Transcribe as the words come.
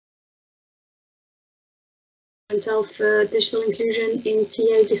Mental for Digital Inclusion in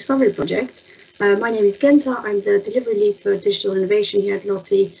TA Discovery Project. My name is Genta. I'm the delivery lead for digital innovation here at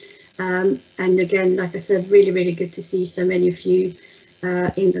LOTI. And again, like I said, really good to see so many of you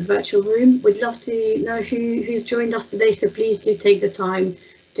in the virtual room. We'd love to know who's joined us today, so please do take the time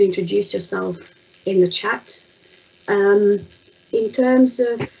to introduce yourself in the chat. In terms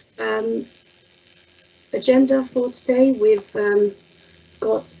of agenda for today, we've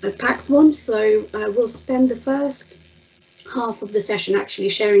got a packed one, so we'll spend the first half of the session actually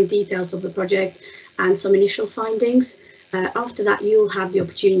sharing details of the project and some initial findings. After that, you'll have the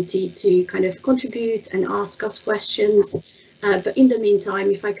opportunity to kind of contribute and ask us questions. But in the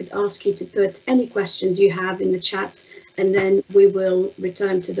meantime, if I could ask you to put any questions you have in the chat, and then we will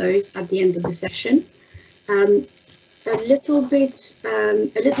return to those at the end of the session. A little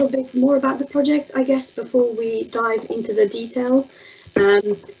bit more about the project, I guess, before we dive into the detail.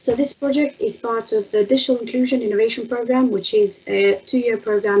 So this project is part of the Digital Inclusion Innovation Programme, which is a 2-year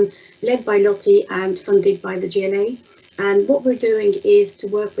programme led by LOTI and funded by the GLA. And what we're doing is to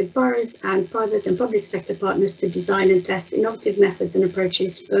work with boroughs and private and public sector partners to design and test innovative methods and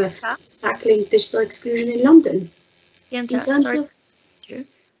approaches for tackling digital exclusion in London.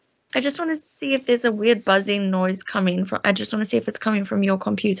 I just want to see if there's a weird buzzing noise coming from. I just want to see if it's coming from your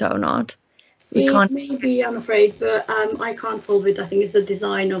computer or not. It may be, I'm afraid, but I can't solve it. I think it's the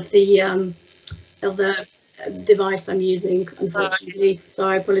design of the device I'm using, unfortunately. So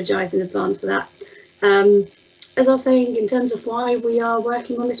I apologise in advance for that. As I was saying, in terms of why we are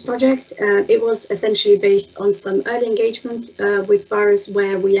working on this project, it was essentially based on some early engagement with boroughs,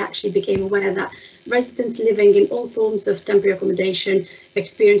 where we actually became aware that residents living in all forms of temporary accommodation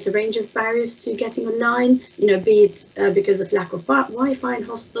experience a range of barriers to getting online, be it because of lack of Wi-Fi in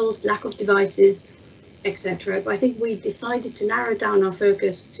hostels, lack of devices, etc. But I think we decided to narrow down our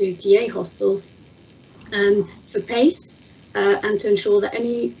focus to TA hostels for pace and to ensure that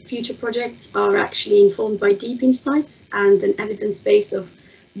any future projects are actually informed by deep insights and an evidence base of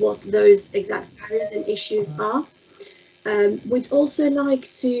what those exact barriers and issues are. We'd also like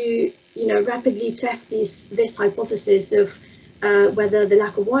to, rapidly test this hypothesis of whether the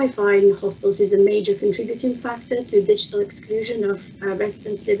lack of Wi-Fi in hostels is a major contributing factor to digital exclusion of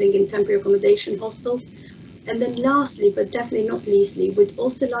residents living in temporary accommodation hostels. And then lastly, but definitely not leastly, we'd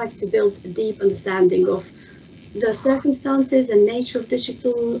also like to build a deep understanding of the circumstances and nature of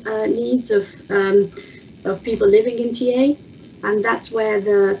digital needs of people living in TA. And that's where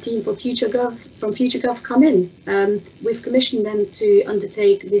the team from FutureGov come in. We've commissioned them to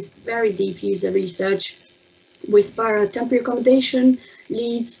undertake this very deep user research with borough temporary accommodation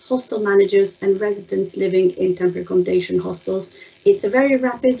leads, hostel managers and residents living in temporary accommodation hostels. It's a very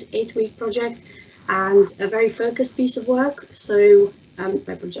rapid 8-week project and a very focused piece of work. So I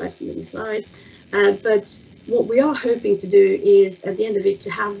apologise for many slides, but what we are hoping to do is at the end of it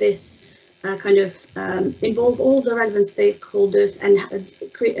to have this involve all the relevant stakeholders and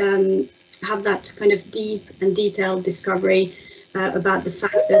have that kind of deep and detailed discovery about the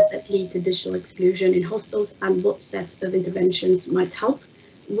factors that lead to digital exclusion in hostels and what sets of interventions might help.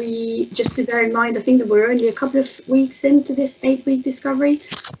 Just to bear in mind, I think that we're only a couple of weeks into this 8-week discovery.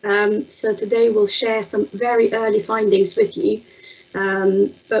 So today we'll share some very early findings with you.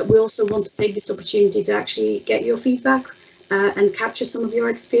 But we also want to take this opportunity to actually get your feedback and capture some of your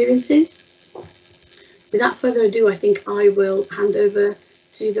experiences. Without further ado, I think I will hand over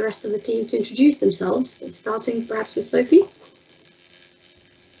to the rest of the team to introduce themselves, starting perhaps with Sophie.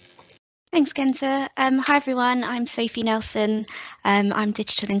 Thanks, Genta. Hi, everyone. I'm Sophie Nelson. I'm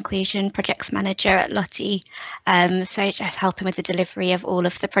Digital Inclusion Projects Manager at LOTI. So just helping with the delivery of all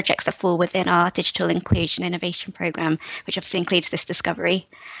of the projects that fall within our Digital Inclusion Innovation Programme, which obviously includes this discovery.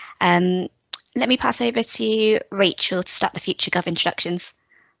 Let me pass over to Rachel to start the FutureGov introductions.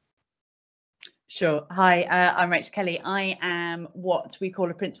 Sure. Hi, I'm Rachel Kelly. I am what we call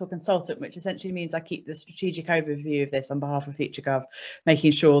a principal consultant, which essentially means I keep the strategic overview of this on behalf of FutureGov,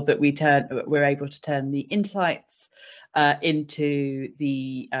 making sure that we're able to turn the insights into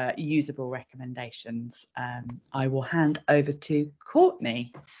the usable recommendations. I will hand over to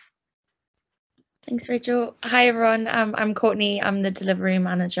Courtney. Thanks, Rachel. Hi, everyone. I'm Courtney. I'm the delivery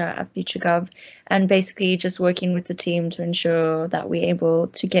manager at FutureGov, and basically just working with the team to ensure that we're able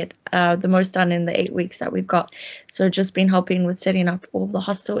to get the most done in the 8 weeks that we've got. So just been helping with setting up all the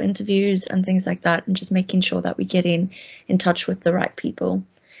hostel interviews and things like that, and just making sure that we're getting in touch with the right people.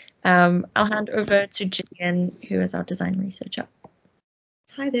 I'll hand over to Gillian, who is our design researcher.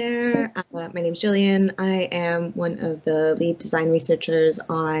 Hi there, my name is Jillian. I am one of the lead design researchers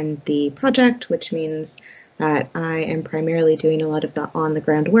on the project, which means that I am primarily doing a lot of the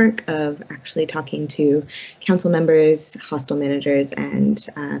on-the-ground work of actually talking to council members, hostel managers, and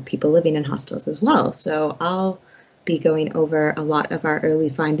people living in hostels as well. So I'll be going over a lot of our early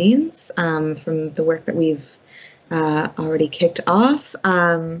findings from the work that we've already kicked off.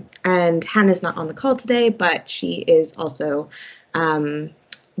 And Hannah's not on the call today, but she is also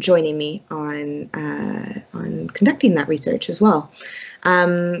joining me on conducting that research as well.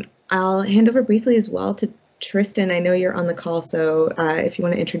 I'll hand over briefly as well to Tristan. I know you're on the call, so if you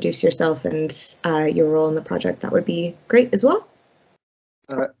want to introduce yourself and your role in the project, that would be great as well.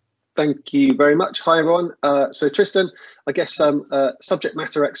 Thank you very much. Hi, everyone. So Tristan, I guess I'm a subject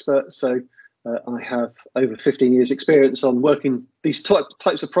matter expert, so I have over 15 years experience on working these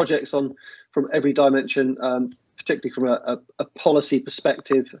types of projects from every dimension, particularly from a policy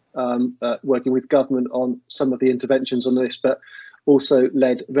perspective, working with government on some of the interventions on this, but also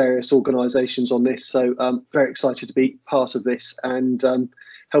led various organisations on this. So I'm very excited to be part of this and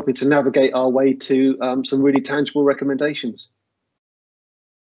helping to navigate our way to some really tangible recommendations.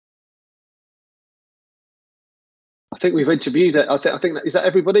 I think we've interviewed it. I think that, is that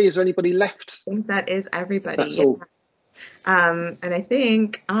everybody? Is there anybody left? I think that is everybody. That's all. And I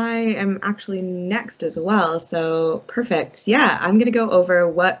think I am actually next as well. So perfect. Yeah, I'm going to go over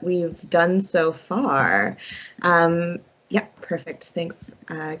what we've done so far. Yeah, perfect. Thanks,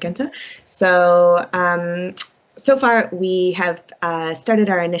 Genta. So so far we have started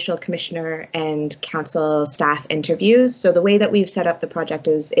our initial commissioner and council staff interviews. So the way that we've set up the project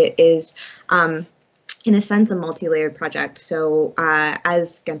is it is in a sense, a multi-layered project. So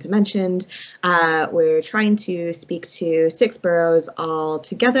as Genta mentioned, we're trying to speak to 6 boroughs all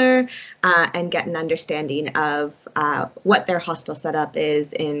together and get an understanding of what their hostel setup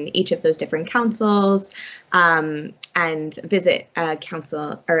is in each of those different councils, and visit a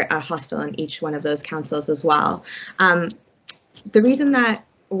council or a hostel in each one of those councils as well. The reason that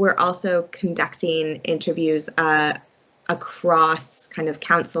we're also conducting interviews across kind of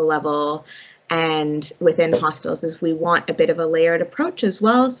council level and within hostels is we want a bit of a layered approach as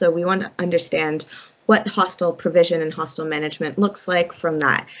well. So we want to understand what hostel provision and hostel management looks like from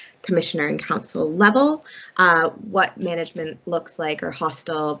that commissioner and council level, what management looks like or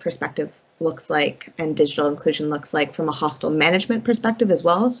hostel perspective looks like and digital inclusion looks like from a hostel management perspective as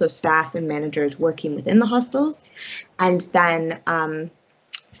well. So staff and managers working within the hostels. And then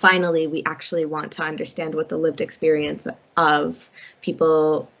finally, we actually want to understand what the lived experience of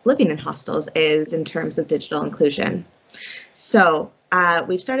people living in hostels is in terms of digital inclusion. So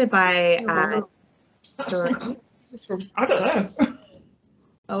we've started by. This is from, I don't know.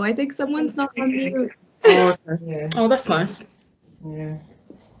 Oh, I think someone's not on mute. Oh, yeah. Oh, that's nice. Yeah.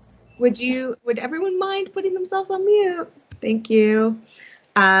 Would everyone mind putting themselves on mute? Thank you.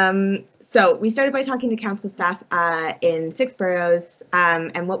 So we started by talking to council staff in 6 boroughs,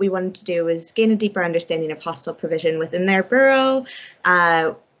 and what we wanted to do was gain a deeper understanding of hostel provision within their borough,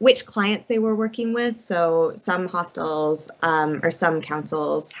 which clients they were working with. So some hostels or some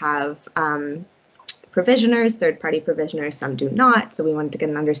councils have provisioners, third-party provisioners, some do not. So we wanted to get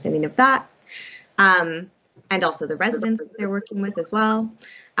an understanding of that, and also the residents that they're working with as well.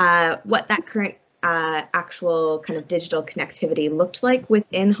 What that current actual kind of digital connectivity looked like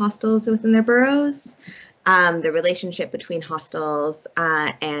within hostels within their boroughs, the relationship between hostels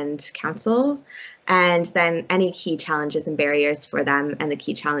and council, and then any key challenges and barriers for them and the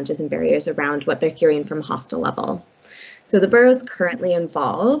key challenges and barriers around what they're hearing from hostel level. So the boroughs currently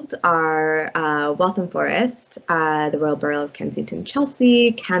involved are Waltham Forest, the Royal Borough of Kensington,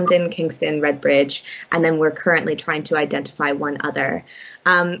 Chelsea, Camden, Kingston, Redbridge, and then we're currently trying to identify one other.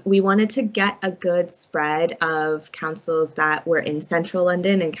 We wanted to get a good spread of councils that were in central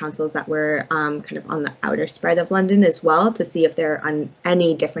London and councils that were kind of on the outer spread of London as well to see if there are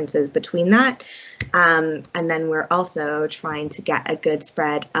any differences between that. And then we're also trying to get a good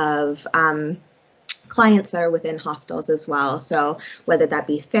spread of clients that are within hostels as well. So whether that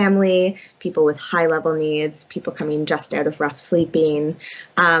be family, people with high level needs, people coming just out of rough sleeping,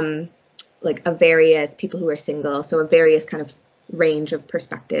 like a various people who are single. So a various kind of range of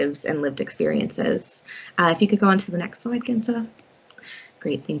perspectives and lived experiences. If you could go on to the next slide, Genta.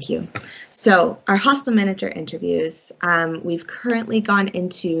 Great, thank you. So our hostel manager interviews, we've currently gone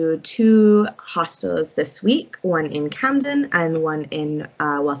into 2 hostels this week, one in Camden and one in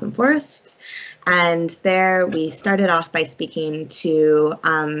Waltham Forest. And there we started off by speaking to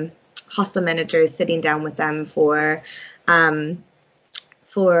hostel managers, sitting down with them for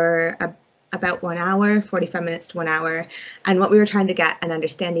about 1 hour, 45 minutes to 1 hour. And what we were trying to get an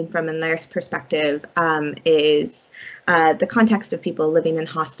understanding from in their perspective is the context of people living in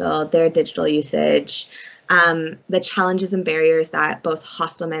hostel, their digital usage, the challenges and barriers that both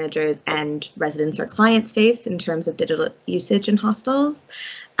hostel managers and residents or clients face in terms of digital usage in hostels,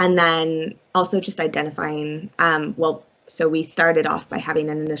 and then also just identifying, so we started off by having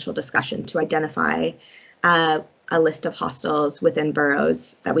an initial discussion to identify a list of hostels within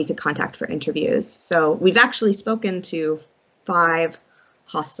boroughs that we could contact for interviews. So we've actually spoken to 4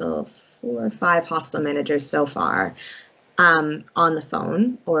 or 5 hostel managers so far on the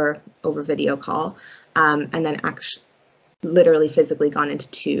phone or over video call, and then actually literally physically gone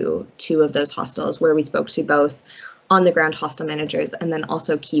into two of those hostels where we spoke to both on the ground hostel managers and then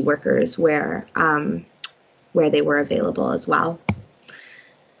also key workers where they were available as well.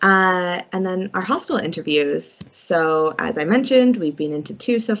 And then our hostel interviews. So as I mentioned, we've been into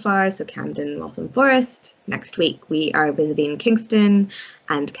 2 so far, so Camden and Waltham Forest. Next week, we are visiting Kingston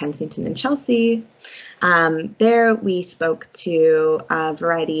and Kensington and Chelsea. There we spoke to a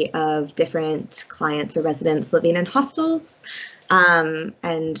variety of different clients or residents living in hostels.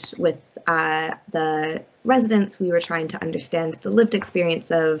 And with the residents, we were trying to understand the lived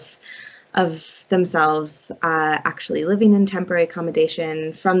experience of themselves actually living in temporary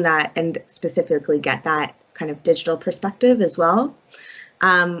accommodation from that, and specifically get that kind of digital perspective as well.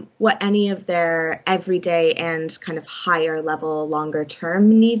 What any of their everyday and kind of higher level, longer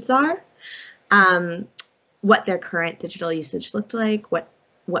term needs are, what their current digital usage looked like,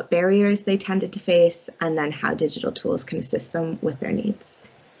 what barriers they tended to face, and then how digital tools can assist them with their needs.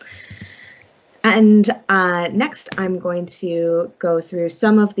 And next, I'm going to go through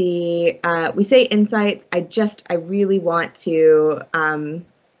some of the, we say insights. I really want to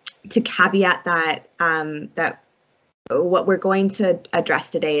caveat that that what we're going to address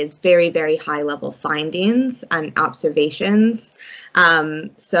today is very, very high level findings and observations.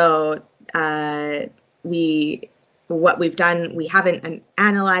 What we've done, we haven't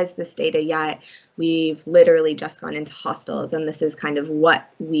analyzed this data yet. We've literally just gone into hostels, and this is kind of what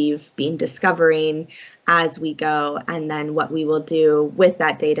we've been discovering as we go. And then what we will do with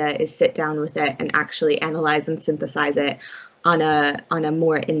that data is sit down with it and actually analyze and synthesize it on a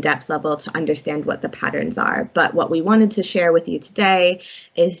more in-depth level to understand what the patterns are. But what we wanted to share with you today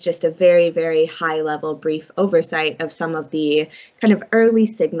is just a very, very high level brief oversight of some of the kind of early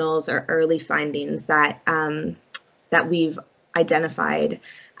signals or early findings that that we've identified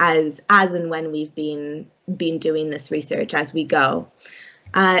as and when we've been doing this research as we go.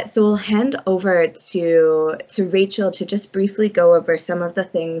 So we'll hand over to Rachel to just briefly go over some of the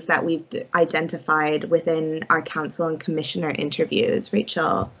things that we've identified within our council and commissioner interviews.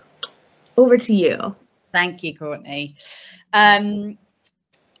 Rachel, over to you. Thank you, Courtney. I'm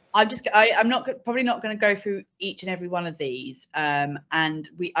probably not going to go through each and every one of these, and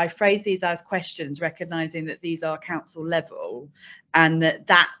I phrase these as questions, recognizing that these are council level, and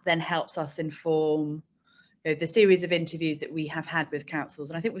that then helps us inform the series of interviews that we have had with councils.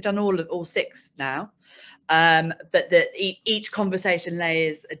 And I think we've done all 6 now, but that each conversation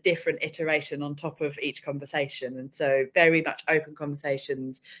layers a different iteration on top of each conversation, and so very much open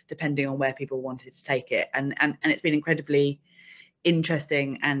conversations depending on where people wanted to take it, and it's been incredibly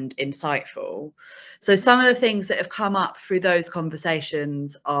interesting and insightful. So some of the things that have come up through those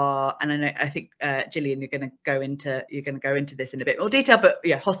conversations are, and I think Gillian, you're going to go into this in a bit more detail, but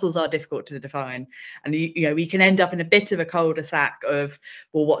yeah, hostels are difficult to define, and we can end up in a bit of a cul-de-sac of,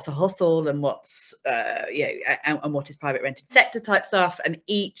 well, what's a hostel and what's and what is private rented sector type stuff, and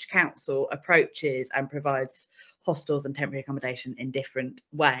each council approaches and provides hostels and temporary accommodation in different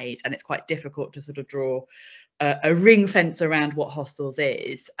ways, and it's quite difficult to sort of draw a ring fence around what hostels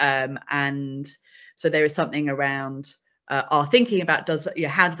is, and so there is something around our thinking about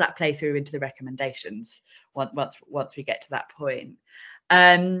how does that play through into the recommendations once we get to that point.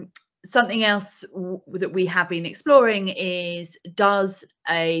 Something else that we have been exploring is, does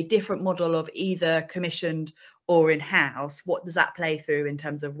a different model of either commissioned or in-house, what does that play through in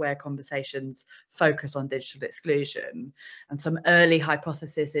terms of where conversations focus on digital exclusion? And some early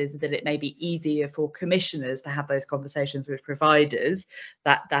hypothesis is that it may be easier for commissioners to have those conversations with providers,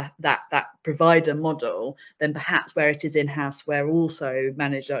 that provider model, than perhaps where it is in-house, where also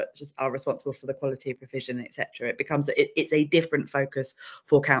managers are responsible for the quality of provision, etc. It becomes it's a different focus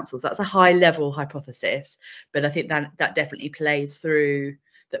for councils. That's a high level hypothesis, but I think that definitely plays through,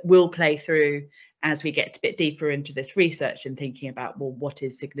 that will play through as we get a bit deeper into this research and thinking about, well, what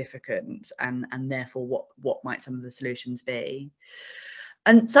is significant, and therefore what might some of the solutions be.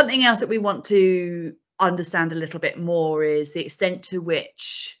 And something else that we want to understand a little bit more is the extent to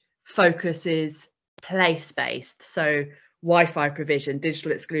which focus is place-based. So Wi-Fi provision,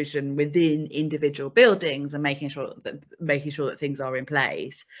 digital exclusion within individual buildings, and making sure that things are in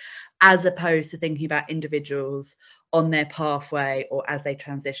place, as opposed to thinking about individuals on their pathway or as they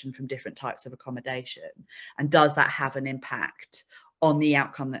transition from different types of accommodation, and does that have an impact on the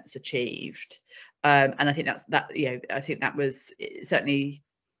outcome that's achieved? And I think I think that was certainly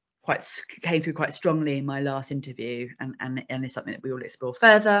came through quite strongly in my last interview, and is something that we will explore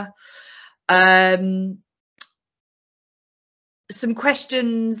further. Some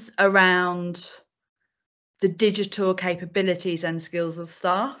questions around the digital capabilities and skills of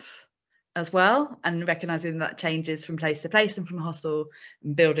staff as well, and recognising that changes from place to place and from hostel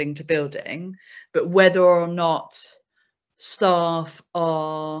and building to building, but whether or not staff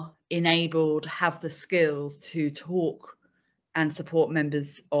are enabled, have the skills to talk and support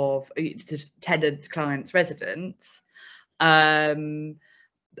members of tenants, clients, residents.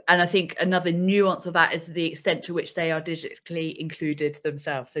 And I think another nuance of that is the extent to which they are digitally included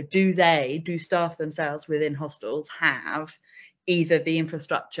themselves. So do staff themselves within hostels have either the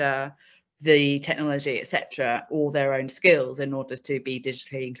infrastructure, the technology, etc., or their own skills in order to be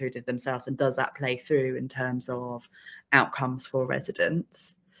digitally included themselves? And does that play through in terms of outcomes for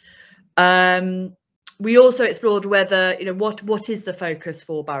residents? We also explored whether, what is the focus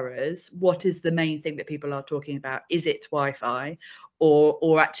for boroughs? What is the main thing that people are talking about? Is it Wi-Fi,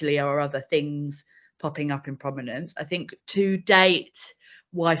 or actually are other things popping up in prominence? I think to date,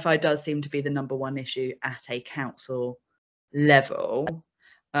 Wi-Fi does seem to be the #1 issue at a council level,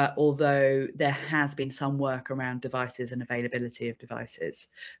 although there has been some work around devices and availability of devices.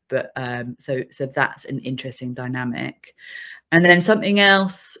 But so that's an interesting dynamic. And then something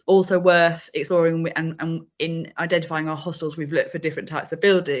else also worth exploring, and in identifying our hostels, we've looked for different types of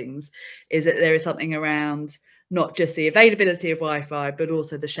buildings, is that there is something around not just the availability of Wi-Fi, but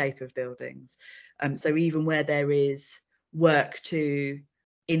also the shape of buildings. So even where there is work to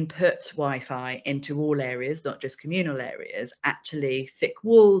input Wi-Fi into all areas, not just communal areas, actually thick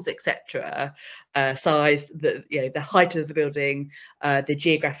walls, etc., size, the height of the building, the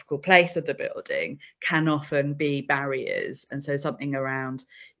geographical place of the building can often be barriers. And so something around,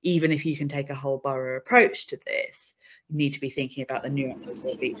 even if you can take a whole borough approach to this, you need to be thinking about the nuances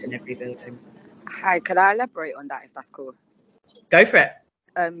of each and every building. Hi, could I elaborate on that if that's cool? Go for it.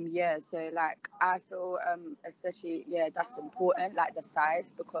 Yeah, so like I feel especially, that's important, like the size,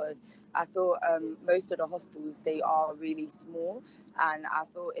 because I feel most of the hostels, they are really small, and I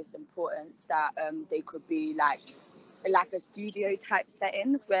feel it's important that they could be like a studio type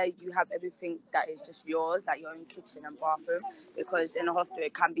setting where you have everything that is just yours, like your own kitchen and bathroom, because in a hostel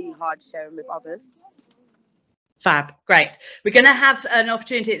it can be hard sharing with others. Fab, great. We're going to have an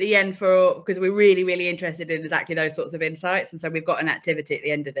opportunity at the end because we're really, really interested in exactly those sorts of insights. And so we've got an activity at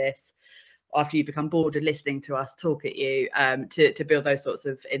the end of this, after you become bored of listening to us talk at you, to build those sorts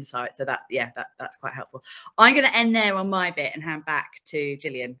of insights. So that's quite helpful. I'm going to end there on my bit and hand back to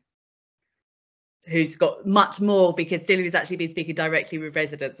Gillian, who's got much more, because Gillian has actually been speaking directly with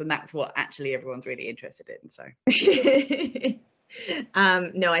residents, and that's what actually everyone's really interested in. So.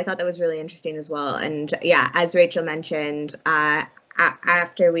 No, I thought that was really interesting as well. And yeah, as Rachel mentioned,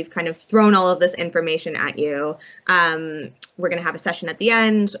 after we've kind of thrown all of this information at you, we're going to have a session at the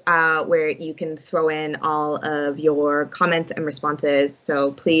end where you can throw in all of your comments and responses.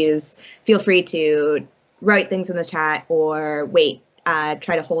 So please feel free to write things in the chat, or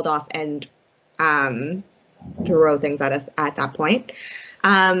try to hold off and throw things at us at that point.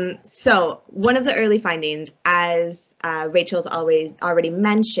 So one of the early findings, as Rachel's already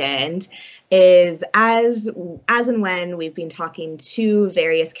mentioned, is as and when we've been talking to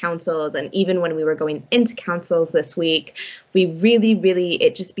various councils, and even when we were going into councils this week, we really,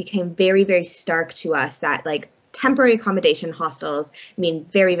 it just became very, very stark to us that like temporary accommodation hostels mean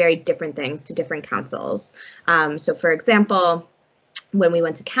very, very different things to different councils. So for example, when we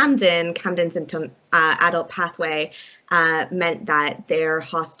went to Camden's adult pathway meant that their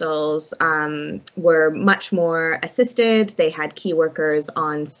hostels were much more assisted. They had key workers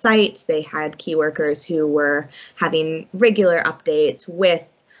on site. They had key workers who were having regular updates with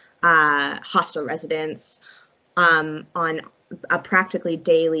hostel residents on a practically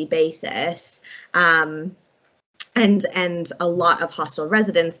daily basis. And a lot of hostel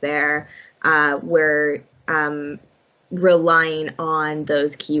residents there were relying on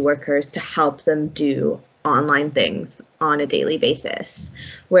those key workers to help them do online things on a daily basis.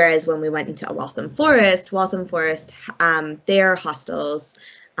 Whereas when we went into Waltham Forest, their hostels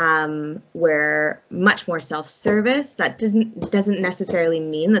were much more self-service. That doesn't necessarily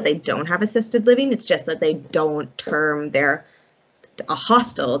mean that they don't have assisted living. It's just that they don't term a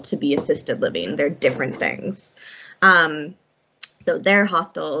hostel to be assisted living. They're different things. So their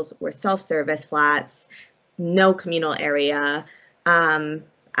hostels were self-service flats, no communal area, and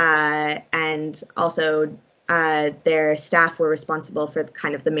also their staff were responsible for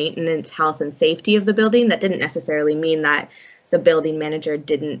kind of the maintenance, health, and safety of the building. That didn't necessarily mean that the building manager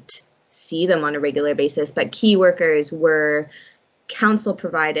didn't see them on a regular basis, but key workers were council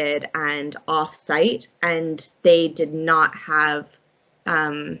provided and off-site, and they did not have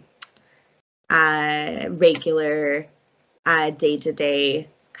regular day-to-day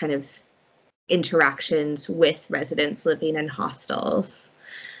kind of interactions with residents living in hostels.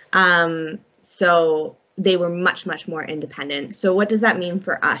 So they were much, much more independent. So what does that mean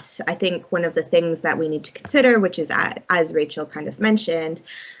for us? I think one of the things that we need to consider, which is, as Rachel kind of mentioned,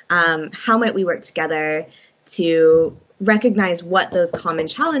 how might we work together to recognize what those common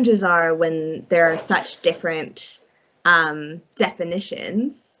challenges are when there are such different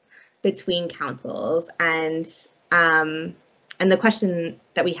definitions between councils, and the question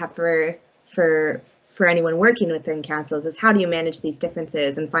that we have for anyone working within councils is, how do you manage these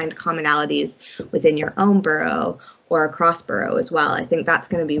differences and find commonalities within your own borough or across borough as well? I think that's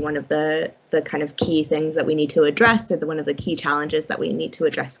going to be one of the kind of key things that we need to address, or one of the key challenges that we need to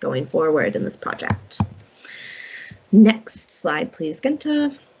address going forward in this project. Next slide, please,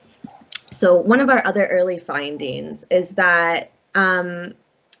 Genta. So one of our other early findings is that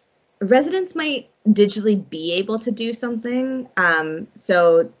residents might digitally be able to do something,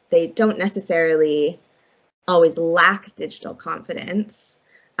 so they don't necessarily always lack digital confidence,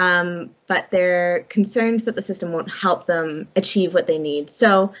 but they're concerned that the system won't help them achieve what they need.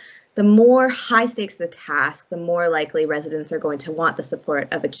 So the more high stakes the task, the more likely residents are going to want the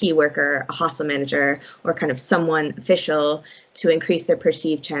support of a key worker, a hostel manager, or kind of someone official to increase their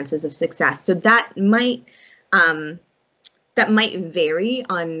perceived chances of success. So that might vary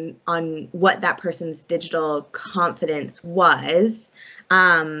on what that person's digital confidence was,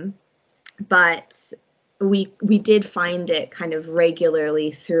 but we did find it kind of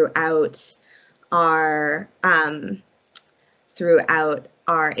regularly throughout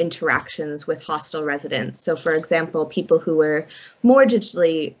our interactions with hostel residents. So for example, people who were more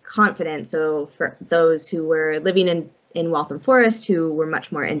digitally confident, so for those who were living in Waltham Forest, who were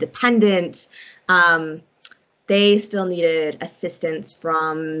much more independent, they still needed assistance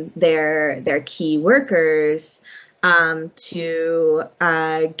from their key workers to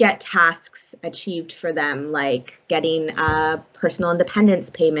get tasks achieved for them, like getting a personal independence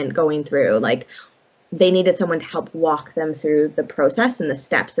payment going through. Like, they needed someone to help walk them through the process and the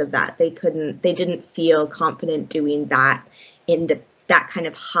steps of that. They didn't feel confident doing that in that kind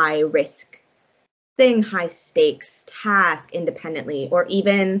of high risk thing, high stakes task independently, or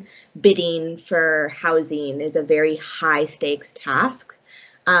even bidding for housing is a very high stakes task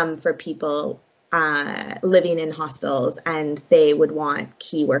for people living in hostels, and they would want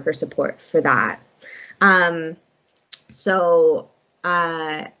key worker support for that.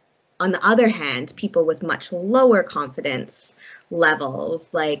 On the other hand, people with much lower confidence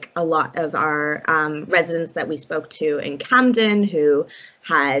levels, like a lot of our residents that we spoke to in Camden, who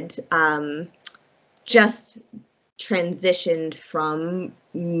had just transitioned from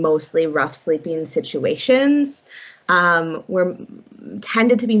mostly rough sleeping situations,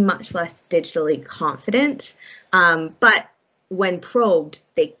 tended to be much less digitally confident, but when probed,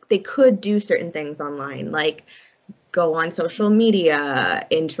 they could do certain things online, like go on social media,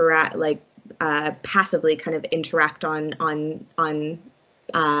 interact, like passively kind of interact on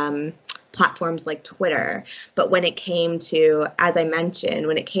platforms like Twitter. But when it came to, as I mentioned,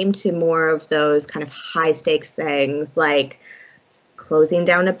 when it came to more of those kind of high stakes things like closing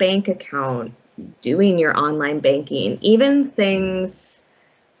down a bank account, doing your online banking, even things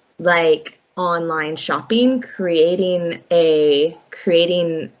like online shopping, creating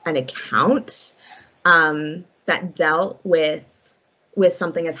an account that dealt with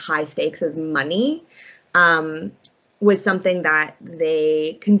something as high stakes as money, was something that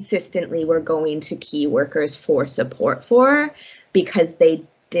they consistently were going to key workers for support for, because they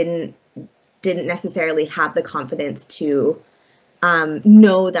didn't necessarily have the confidence to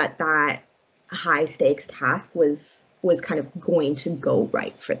know that high stakes task was kind of going to go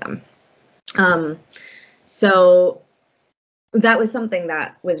right for them. So that was something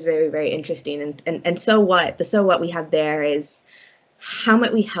that was very, very interesting. And so what? The so what we have there is, how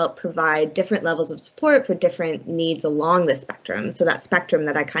might we help provide different levels of support for different needs along the spectrum? So that spectrum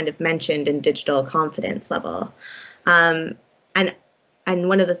that I kind of mentioned in digital confidence level. And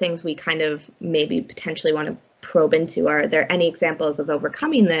one of the things we kind of maybe potentially want to probe into, are there any examples of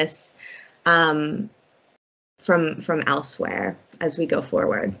overcoming this from elsewhere as we go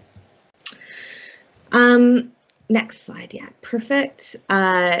forward? Next slide, yeah, perfect.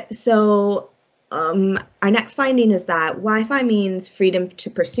 Our next finding is that Wi-Fi means freedom to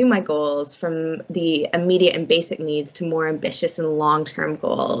pursue my goals from the immediate and basic needs to more ambitious and long-term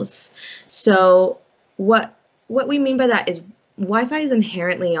goals. So what we mean by that is Wi-Fi is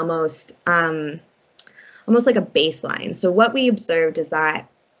inherently almost like a baseline. So what we observed is that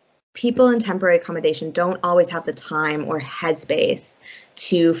people in temporary accommodation don't always have the time or headspace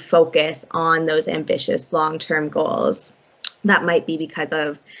to focus on those ambitious long-term goals. That might be because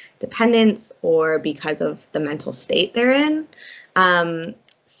of dependence or because of the mental state they're in.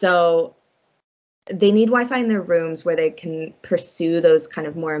 So they need Wi-Fi in their rooms where they can pursue those kind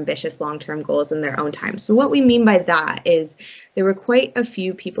of more ambitious long-term goals in their own time. So what we mean by that is there were quite a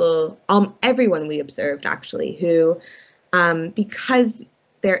few people, everyone we observed actually, who because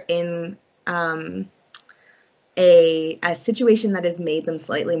they're in a situation that has made them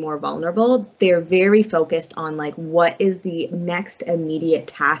slightly more vulnerable, they're very focused on like, what is the next immediate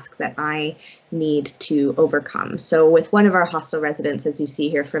task that I need to overcome? So with one of our hostel residents, as you see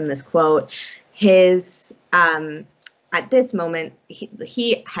here from this quote, his at this moment,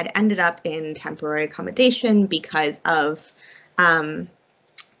 he had ended up in temporary accommodation because of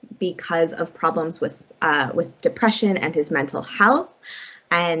problems with depression and his mental health.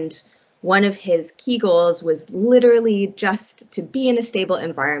 And one of his key goals was literally just to be in a stable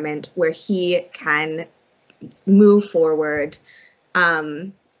environment where he can move forward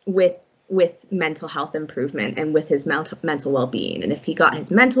with mental health improvement and with his mental well-being. And if he got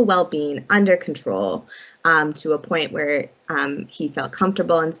his mental well-being under control to a point where he felt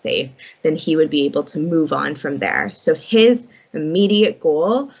comfortable and safe, then he would be able to move on from there. So his immediate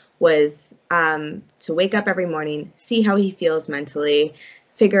goal was to wake up every morning, see how he feels mentally,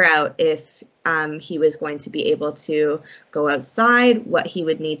 figure out if he was going to be able to go outside, what he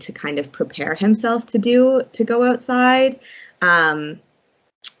would need to kind of prepare himself to do to go outside,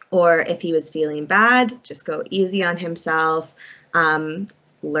 or if he was feeling bad, just go easy on himself,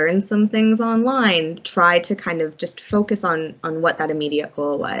 learn some things online, try to kind of just focus on what that immediate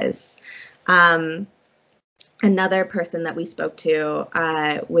goal was. Another person that we spoke to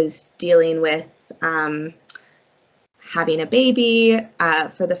was dealing with having a baby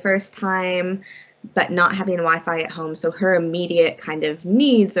for the first time, but not having Wi-Fi at home. So her immediate kind of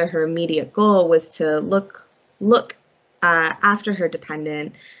needs or her immediate goal was to look after her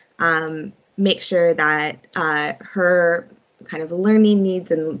dependent, make sure that her kind of learning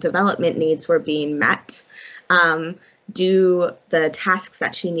needs and development needs were being met, do the tasks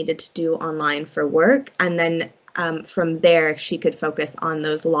that she needed to do online for work, and then from there, she could focus on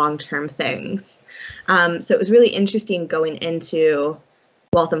those long-term things. So it was really interesting going into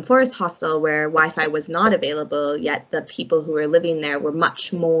Waltham Forest Hostel where Wi-Fi was not available, yet the people who were living there were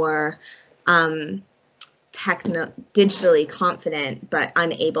much more digitally confident, but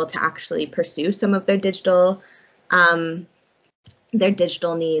unable to actually pursue some of their digital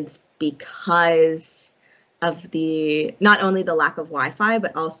needs because of not only the lack of Wi-Fi,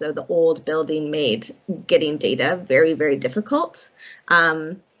 but also the old building made getting data very, very difficult.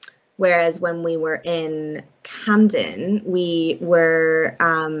 Whereas when we were in Camden,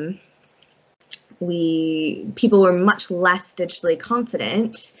 people were much less digitally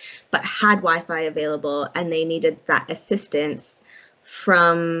confident, but had Wi-Fi available, and they needed that assistance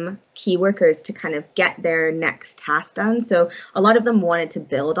from key workers to kind of get their next task done. So a lot of them wanted to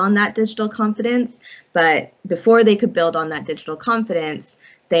build on that digital confidence, but before they could build on that digital confidence,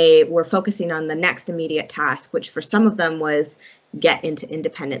 they were focusing on the next immediate task, which for some of them was get into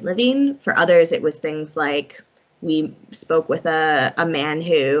independent living. For others, it was things like, we spoke with a man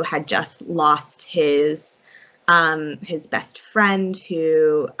who had just lost his best friend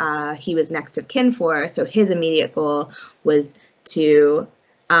who he was next of kin for. So his immediate goal was to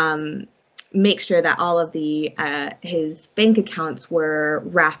make sure that all of his bank accounts were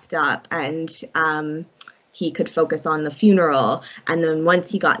wrapped up and he could focus on the funeral. And then once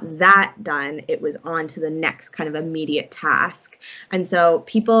he got that done, it was on to the next kind of immediate task. And so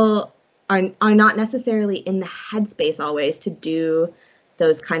people are not necessarily in the headspace always to do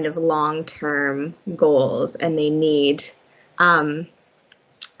those kind of long-term goals, and they need, but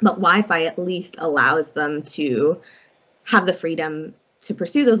Wi-Fi at least allows them to have the freedom to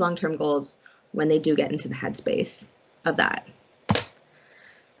pursue those long-term goals when they do get into the headspace of that.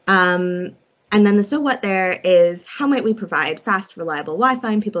 And then the so what there is, how might we provide fast, reliable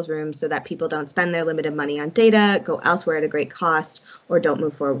Wi-Fi in people's rooms so that people don't spend their limited money on data, go elsewhere at a great cost, or don't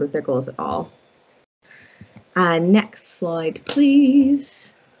move forward with their goals at all? Next slide,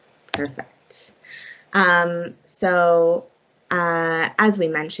 please. Perfect. So as we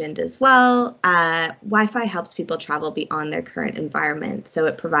mentioned as well, Wi-Fi helps people travel beyond their current environment. So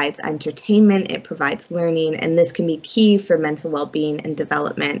it provides entertainment, it provides learning, and this can be key for mental well-being and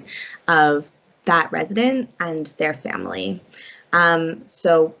development of that resident and their family.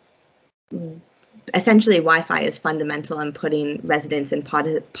 So essentially, Wi-Fi is fundamental in putting residents in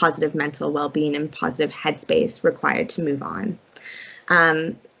positive mental well-being and positive headspace required to move on.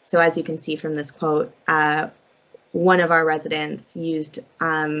 So as you can see from this quote, one of our residents used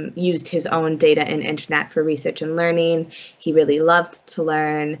his own data and internet for research and learning. He really loved to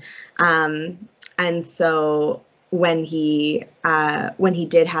learn, and so when he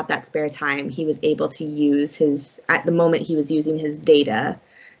did have that spare time, he was able to use at the moment he was using his data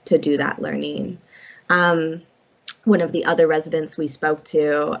to do that learning. One of the other residents we spoke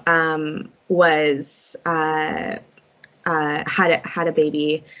to was had a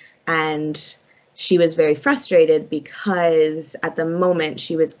baby, and she was very frustrated because at the moment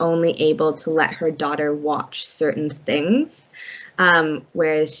she was only able to let her daughter watch certain things,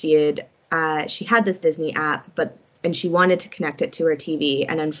 whereas she had this Disney app, and she wanted to connect it to her TV,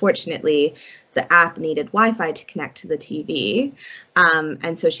 and unfortunately the app needed Wi-Fi to connect to the TV,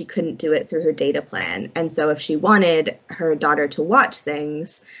 and so she couldn't do it through her data plan. And so if she wanted her daughter to watch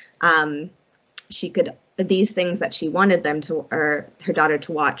things, she could, these things that she wanted her daughter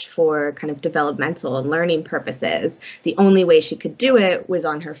to watch for kind of developmental and learning purposes, the only way she could do it was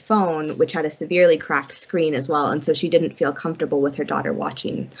on her phone, which had a severely cracked screen as well. And so she didn't feel comfortable with her daughter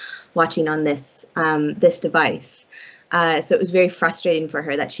watching on this device. So it was very frustrating for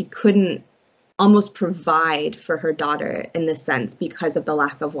her that she couldn't almost provide for her daughter in this sense because of the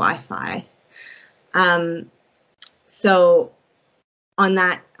lack of Wi-Fi. So on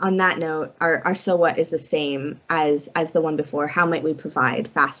that note, our so what is the same as the one before. How might we provide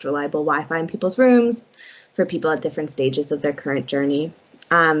fast, reliable Wi-Fi in people's rooms for people at different stages of their current journey,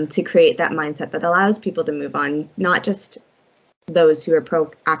 to create that mindset that allows people to move on, not just those who are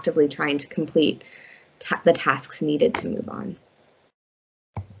proactively trying to complete the tasks needed to move on.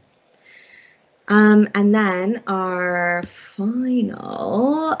 And then our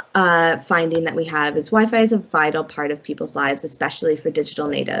final finding that we have is Wi-Fi is a vital part of people's lives, especially for digital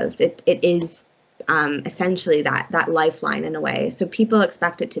natives. It is essentially that lifeline in a way. So people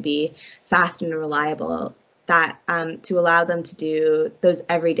expect it to be fast and reliable, that to allow them to do those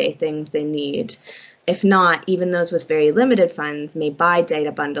everyday things they need. If not, even those with very limited funds may buy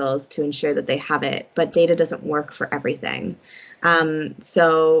data bundles to ensure that they have it, but data doesn't work for everything.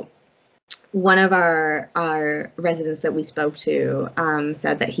 So one of our residents that we spoke to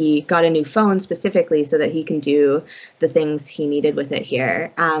said that he got a new phone specifically so that he can do the things he needed with it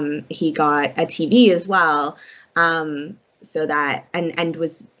here. He got a TV as well, so that and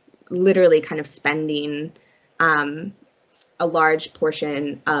was literally kind of spending a large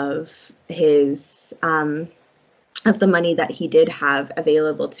portion of his of the money that he did have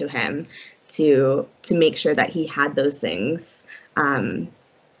available to him to make sure that he had those things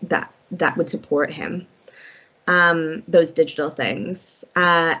that would support him, those digital things.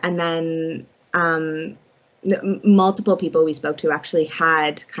 And then multiple people we spoke to actually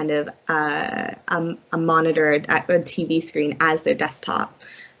had kind of a monitor, a TV screen as their desktop,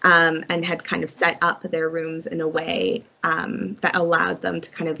 and had kind of set up their rooms in a way that allowed them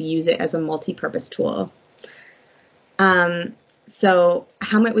to kind of use it as a multi-purpose tool. So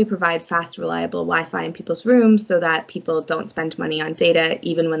how might we provide fast, reliable Wi-Fi in people's rooms so that people don't spend money on data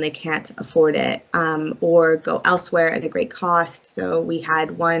even when they can't afford it, or go elsewhere at a great cost? So we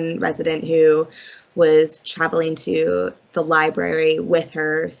had one resident who was traveling to the library with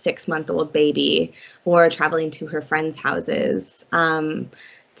her 6-month-old baby, or traveling to her friends' houses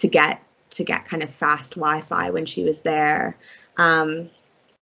to get kind of fast Wi-Fi when she was there, and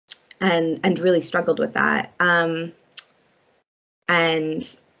really struggled with that.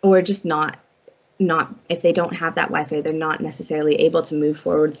 Or just not if they don't have that Wi-Fi, they're not necessarily able to move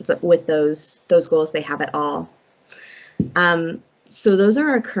forward with those goals they have at all. So those are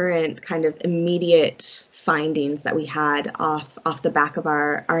our current kind of immediate findings that we had off the back of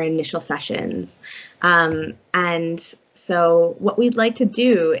our initial sessions. And so what we'd like to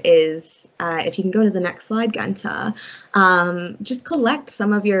do is, if you can go to the next slide, Ganta, just collect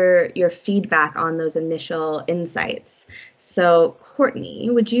some of your feedback on those initial insights. So Courtney,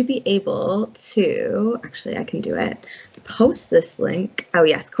 would you be able to, actually I can do it, post this link? Oh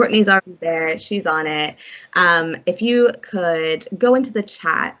yes, Courtney's already there, she's on it. If you could go into the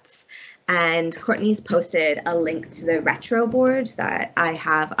chat, and Courtney's posted a link to the retro board that I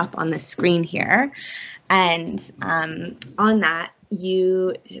have up on the screen here. And on that,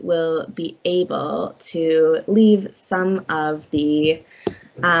 you will be able to leave some of the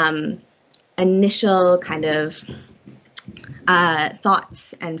initial kind of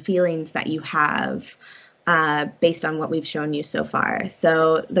thoughts and feelings that you have based on what we've shown you so far.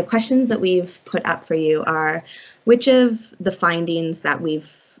 So the questions that we've put up for you are, which of the findings that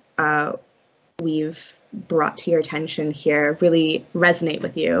we've brought to your attention here really resonate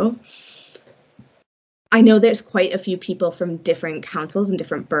with you? I know there's quite a few people from different councils and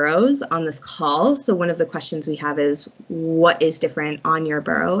different boroughs on this call. So one of the questions we have is, what is different on your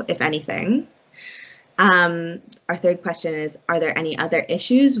borough, if anything? Our third question is, are there any other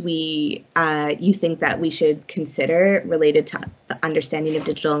issues you think that we should consider related to the understanding of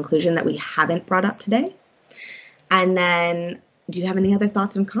digital inclusion that we haven't brought up today? And then, do you have any other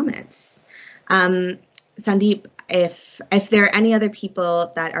thoughts and comments? Sandeep, if there are any other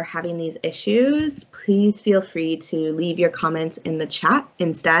people that are having these issues, please feel free to leave your comments in the chat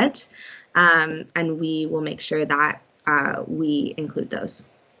instead, and we will make sure that we include those.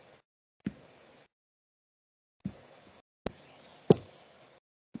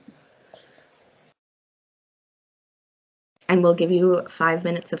 And we'll give you 5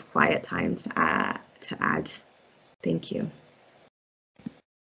 minutes of quiet time to add. Thank you.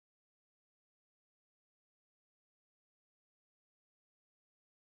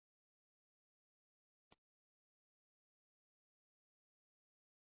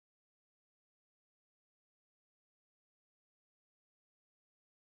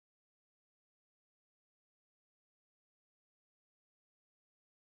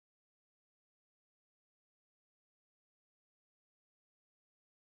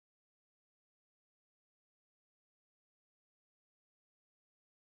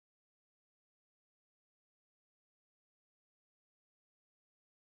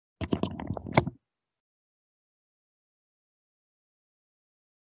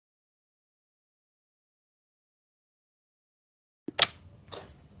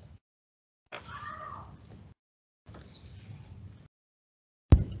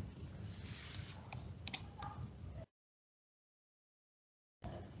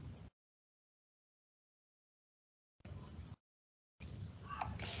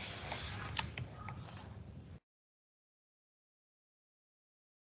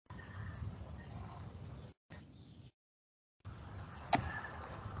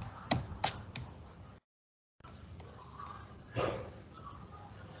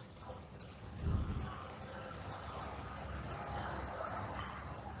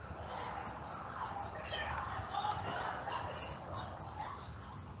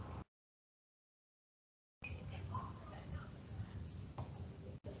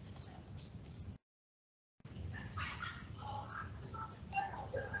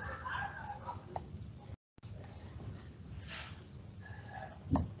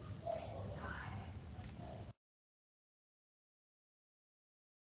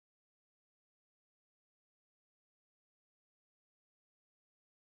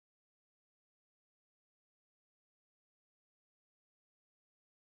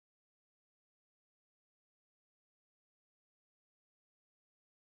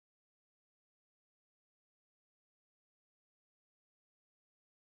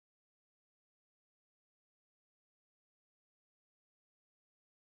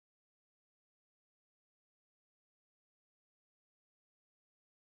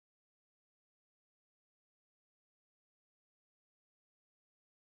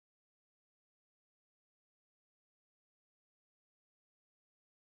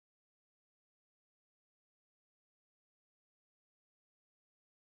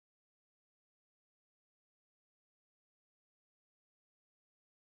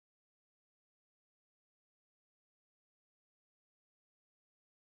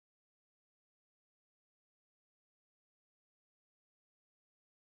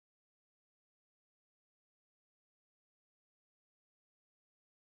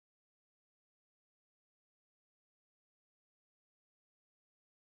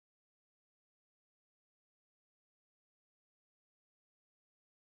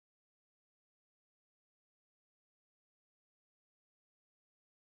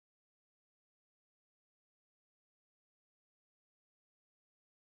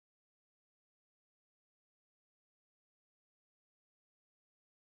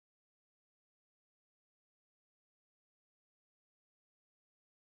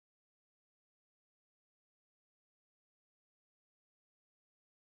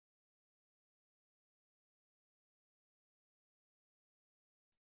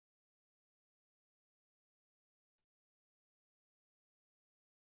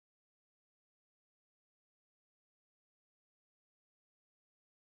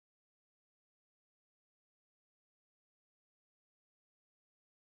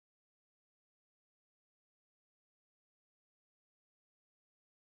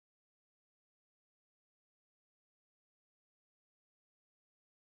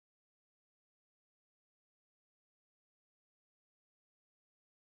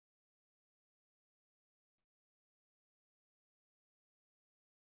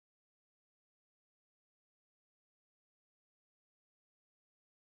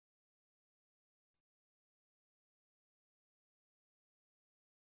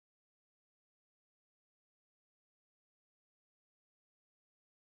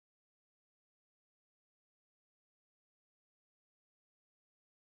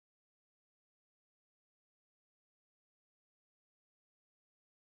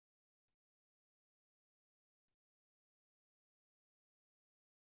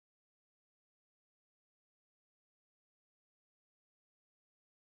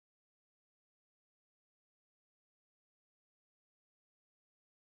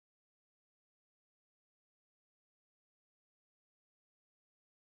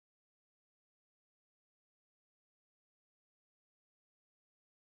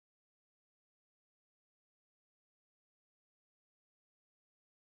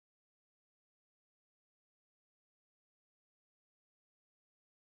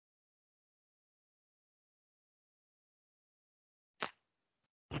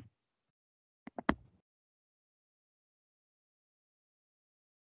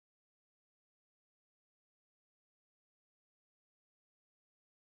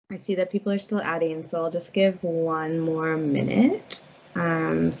 I see that people are still adding, so I'll just give 1 more minute.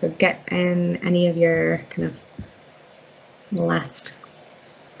 So get in any of your kind of last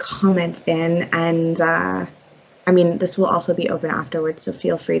comments in, and I mean, this will also be open afterwards, so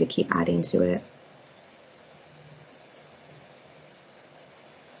feel free to keep adding to it.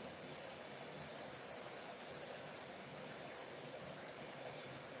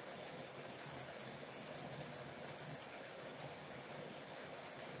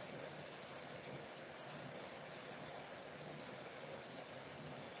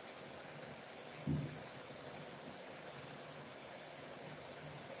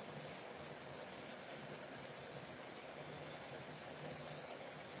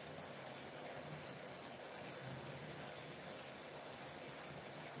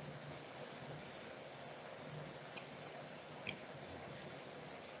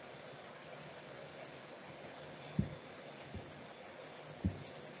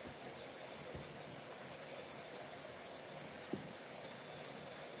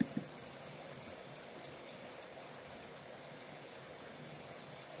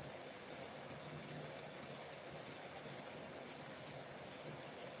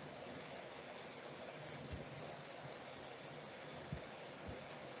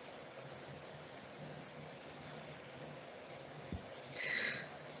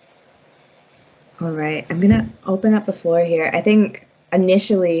 All right, I'm gonna open up the floor here. I think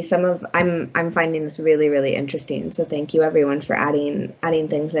initially I'm finding this really interesting. So thank you everyone for adding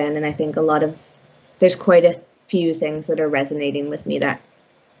things in, and I think there's quite a few things that are resonating with me that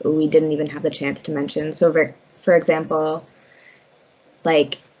we didn't even have the chance to mention. So for example,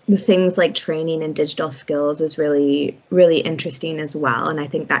 like the things like training and digital skills is really interesting as well, and I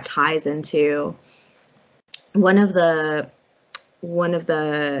think that ties into one of the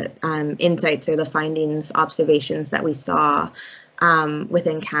insights or the findings, observations that we saw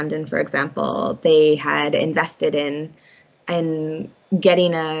within Camden, for example. They had invested in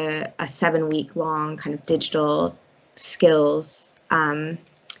getting a 7-week-long kind of digital skills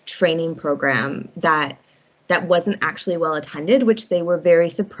training program that wasn't actually well attended, which they were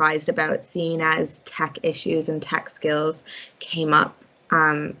very surprised about, seeing as tech issues and tech skills came up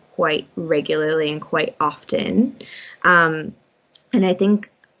quite regularly and quite often. And I think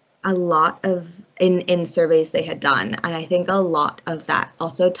a lot of in surveys they had done, and I think a lot of that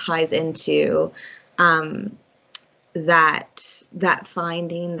also ties into that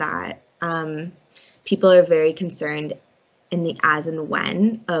finding that people are very concerned in the as and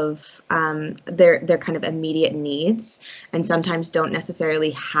when of their kind of immediate needs, and sometimes don't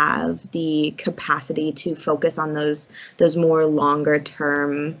necessarily have the capacity to focus on those more longer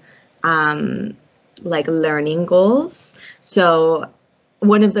term like learning goals. So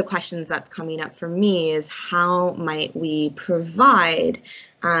one of the questions that's coming up for me is, how might we provide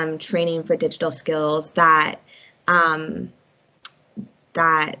training for digital skills that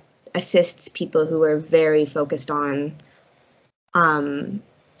that assists people who are very focused on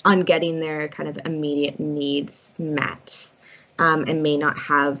getting their kind of immediate needs met, and may not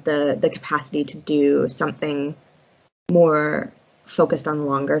have the capacity to do something more focused on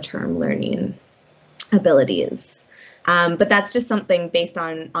longer term learning abilities. But that's just something based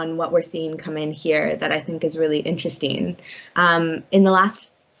on what we're seeing come in here that I think is really interesting. In the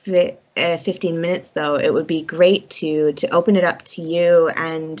last 15 minutes, though, it would be great to open it up to you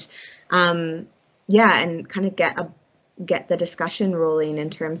and and kind of get the discussion rolling in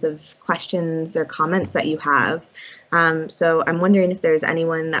terms of questions or comments that you have. So I'm wondering if there's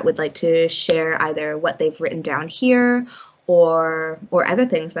anyone that would like to share either what they've written down here or other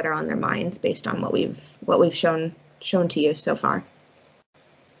things that are on their minds based on what we've shown to you so far.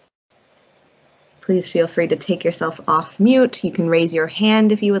 Please feel free to take yourself off mute. You can raise your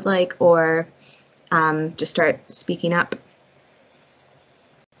hand if you would like, or just start speaking up.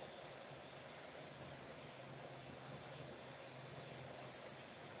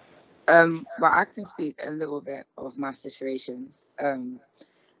 Well, I can speak a little bit of my situation. I'm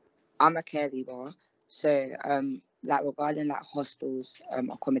a care leaver, so like regarding like hostels,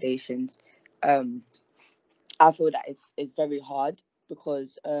 accommodations, I feel that it's very hard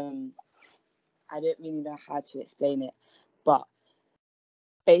because I don't really know how to explain it, but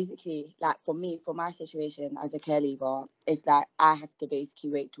basically, like for me, for my situation as a care leaver, it's like I have to basically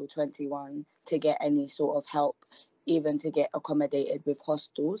wait till 21 to get any sort of help, even to get accommodated with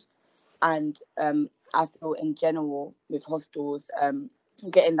hostels. And I feel in general with hostels,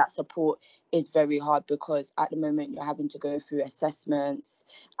 getting that support is very hard because at the moment you're having to go through assessments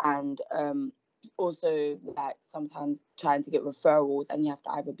and also like sometimes trying to get referrals, and you have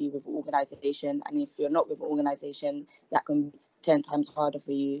to either be with an organisation, and if you're not with an organisation, that can be 10 times harder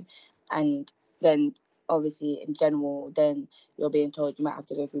for you. And then obviously in general, then you're being told you might have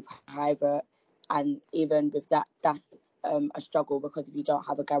to go through private, and even with that, that's a struggle, because if you don't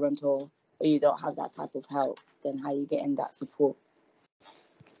have a guarantor or you don't have that type of help, then how are you getting that support?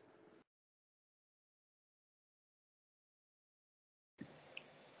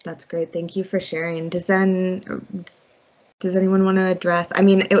 That's great. Thank you for sharing. Does anyone want to address? I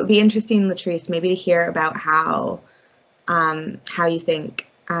mean, it would be interesting, Latrice, maybe to hear about how you think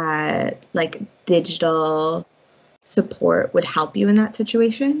like digital support would help you in that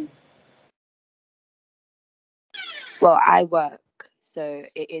situation. Well, I work, so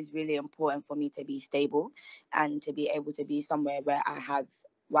it is really important for me to be stable and to be able to be somewhere where I have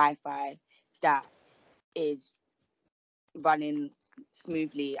Wi-Fi that is running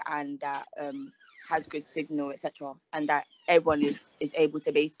smoothly and that has good signal, etc., and that everyone is able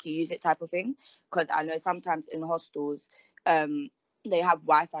to basically use it, type of thing. Because I know sometimes in hostels they have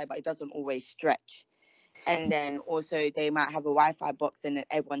Wi-Fi, but it doesn't always stretch, and then also they might have a Wi-Fi box and then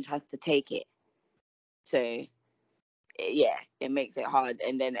everyone tries to take it, so yeah, it makes it hard,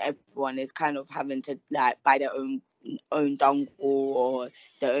 and then everyone is kind of having to like buy their own dongle or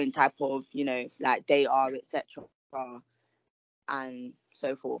their own type of, you know, like data, etc., and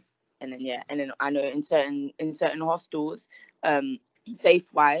so forth. And then yeah, and then I know in certain hostels,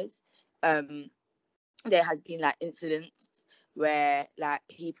 safe wise, there has been like incidents where like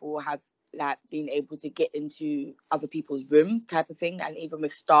people have like been able to get into other people's rooms, type of thing, and even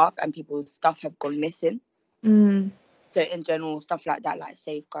with staff, and people's stuff have gone missing. So in general, stuff like that, like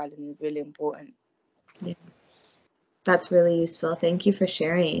safeguarding, is really important. Yeah, that's really useful. Thank you for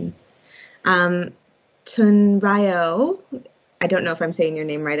sharing. Tunrayo, I don't know if I'm saying your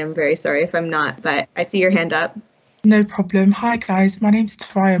name right. I'm very sorry if I'm not, but I see your hand up. No problem. Hi guys, my name's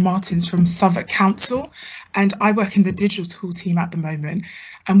Tafria Martins from Southwark Council, and I work in the digital team at the moment,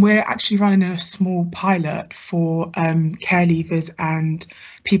 and we're actually running a small pilot for care leavers and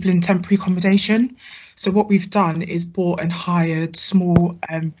people in temporary accommodation. So what we've done is bought and hired small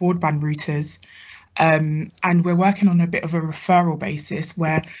broadband routers, and we're working on a bit of a referral basis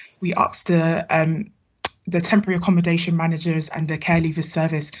where we ask the temporary accommodation managers and the care leavers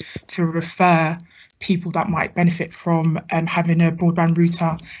service to refer people that might benefit from having a broadband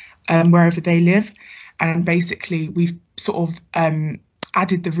router wherever they live. And basically we've sort of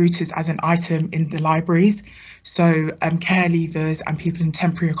added the routers as an item in the libraries. So care leavers and people in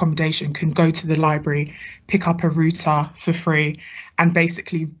temporary accommodation can go to the library, pick up a router for free, and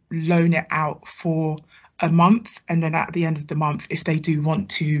basically loan it out for a month, and then at the end of the month, if they do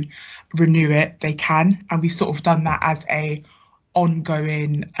want to renew it, they can. And we've sort of done that as a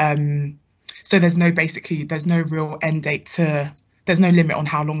ongoing, so there's no real end date there's no limit on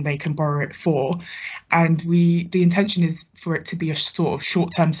how long they can borrow it for. And the intention is for it to be a sort of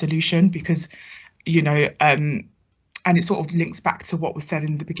short-term solution, because, you know, and it sort of links back to what was said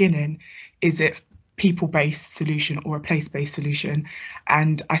in the beginning, is it people-based solution or a place-based solution?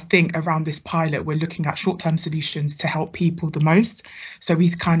 And I think around this pilot, we're looking at short-term solutions to help people the most. So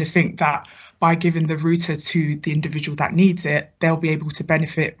we kind of think that by giving the router to the individual that needs it, they'll be able to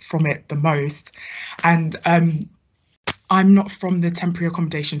benefit from it the most. And I'm not from the temporary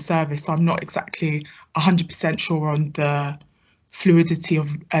accommodation service, so I'm not exactly 100% sure on the fluidity of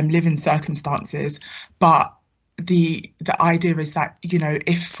living circumstances, but the idea is that, you know,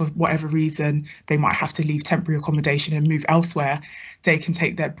 if for whatever reason they might have to leave temporary accommodation and move elsewhere, they can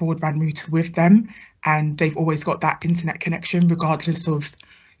take their broadband router with them, and they've always got that internet connection regardless of,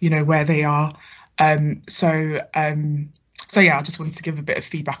 you know, where they are. So yeah, I just wanted to give a bit of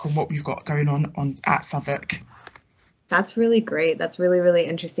feedback on what we've got going on at Southwark. That's really great. That's really, really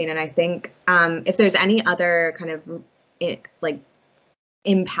interesting. And I think if there's any other kind of like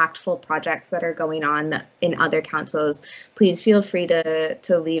impactful projects that are going on in other councils, please feel free to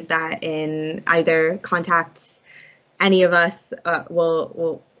leave that in, either contact any of us.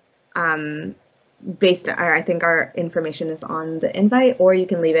 We'll I think our information is on the invite, or you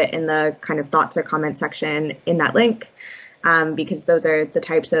can leave it in the kind of thoughts or comment section in that link, because those are the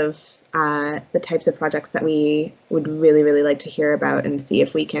types of projects that we would really, really like to hear about and see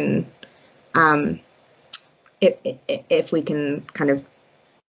if we can if we can kind of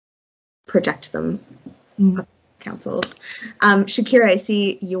project them councils. Shakira, I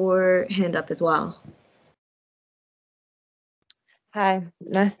see your hand up as well. Hi,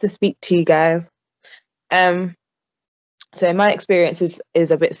 nice to speak to you guys. So my experience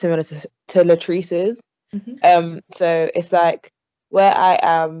is a bit similar to Latrice's. So it's like where I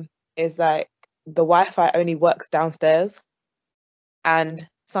am is like the Wi-Fi only works downstairs, and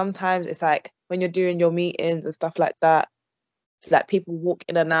sometimes it's like when you're doing your meetings and stuff like that, like people walk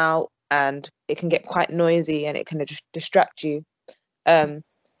in and out, and it can get quite noisy and it can just distract you.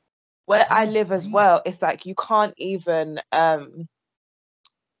 Where I live as well, it's like you can't even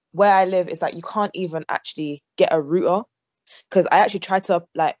where I live, it's like you can't even actually get a router, because I actually tried to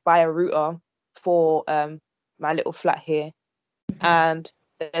like buy a router for my little flat here, and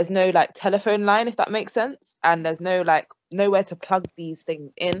there's no like telephone line, if that makes sense, and there's no like nowhere to plug these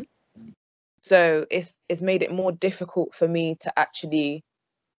things in. So it's made it more difficult for me to actually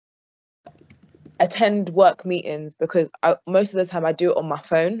attend work meetings, because most of the time I do it on my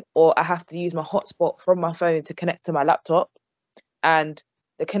phone, or I have to use my hotspot from my phone to connect to my laptop, and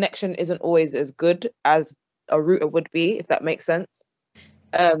the connection isn't always as good as a router would be, if that makes sense.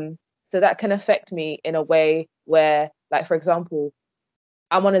 So that can affect me in a way where, like, for example,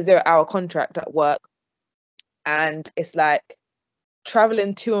 I'm on a 0-hour contract at work, and it's like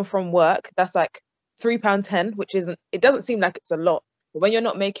traveling to and from work, that's like £3.10, which it doesn't seem like it's a lot, but when you're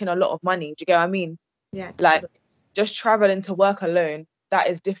not making a lot of money, do you get what I mean? Yeah. Like, just traveling to work alone, that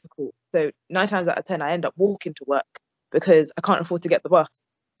is difficult. So 9 times out of 10, I end up walking to work because I can't afford to get the bus.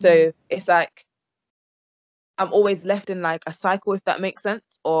 So it's like I'm always left in like a cycle, if that makes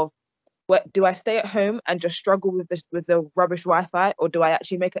sense, of what do I stay at home and just struggle with the rubbish Wi-Fi, or do I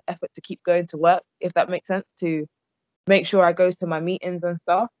actually make an effort to keep going to work, if that makes sense, to make sure I go to my meetings and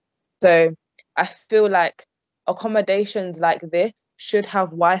stuff. So I feel like accommodations like this should have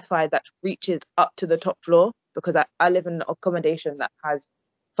Wi-Fi that reaches up to the top floor, because I live in an accommodation that has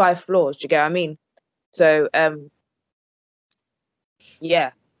 5 floors. Do you get what I mean? So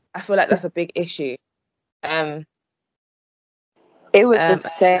yeah, I feel like that's a big issue. It was the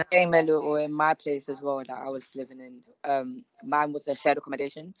same a little in my place as well that I was living in. Mine was a shared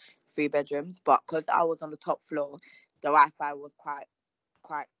accommodation, 3 bedrooms, but because I was on the top floor, the Wi-Fi was quite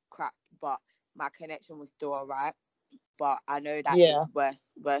crap, but my connection was still alright. But I know that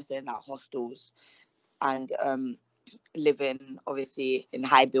it's worse in like hostels and living obviously in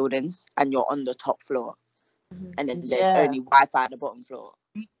high buildings, and you're on the top floor, and then there's only Wi-Fi at the bottom floor.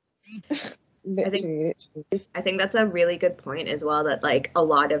 I think that's a really good point as well, that like a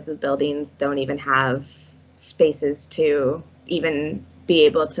lot of the buildings don't even have spaces to even be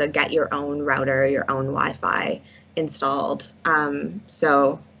able to get your own router, your own Wi-Fi installed.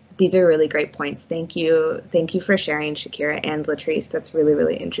 So these are really great points. Thank you for sharing, Shakira and Latrice. That's really,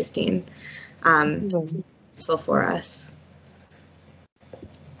 really interesting. Useful for us.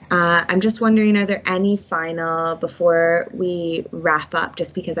 I'm just wondering, are there any final, before we wrap up,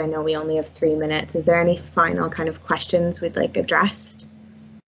 just because I know we only have 3 minutes, is there any final kind of questions we'd like addressed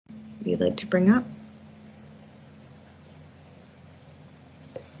you'd like to bring up?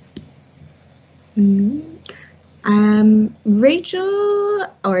 Rachel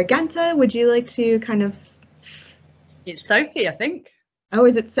or Ganta, would you like to kind of? It's Sophie, I think. Oh,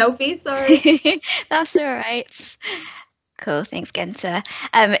 is it Sophie? Sorry. That's all right. Cool, thanks, Genta.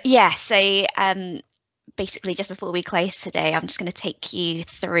 So basically, just before we close today, I'm just going to take you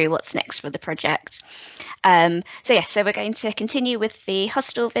through what's next for the project. So we're going to continue with the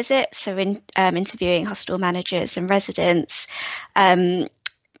hostel visit, so interviewing hostel managers and residents.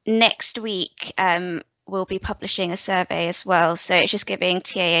 Next week, we'll be publishing a survey as well, so it's just giving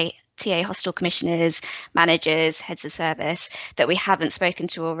TA hostel commissioners, managers, heads of service that we haven't spoken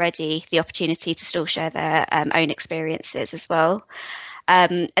to already the opportunity to still share their own experiences as well.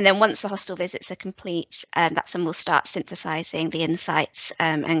 And then once the hostel visits are complete, that's when we'll start synthesising the insights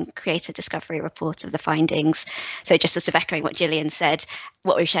and create a discovery report of the findings. So just sort of echoing what Gillian said,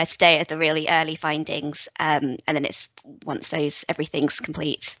 what we've shared today are the really early findings, and then it's once everything's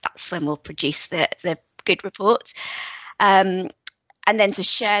complete, that's when we'll produce the good report. And then to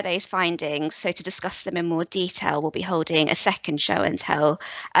share those findings, so to discuss them in more detail, we'll be holding a second show and tell,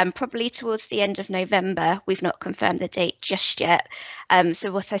 probably towards the end of November. We've not confirmed the date just yet.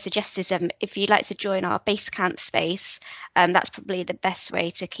 So what I suggest is if you'd like to join our base camp space, that's probably the best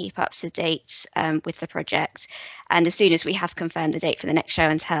way to keep up to date with the project. And as soon as we have confirmed the date for the next show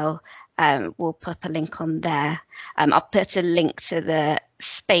and tell, we'll put a link on there. I'll put a link to the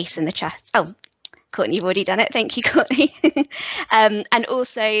space in the chat. Oh, Courtney, you've already done it. Thank you, Courtney. And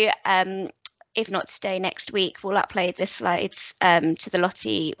also, if not today, next week, we'll upload the slides to the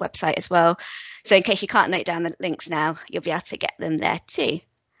LOTI website as well. So in case you can't note down the links now, you'll be able to get them there too.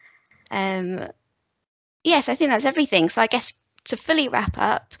 Yes, I think that's everything. So I guess to fully wrap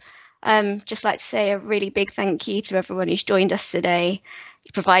up, Just like to say a really big thank you to everyone who's joined us today,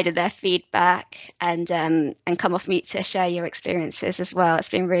 provided their feedback, and come off mute to share your experiences as well. It's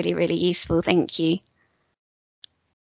been really, really useful. Thank you.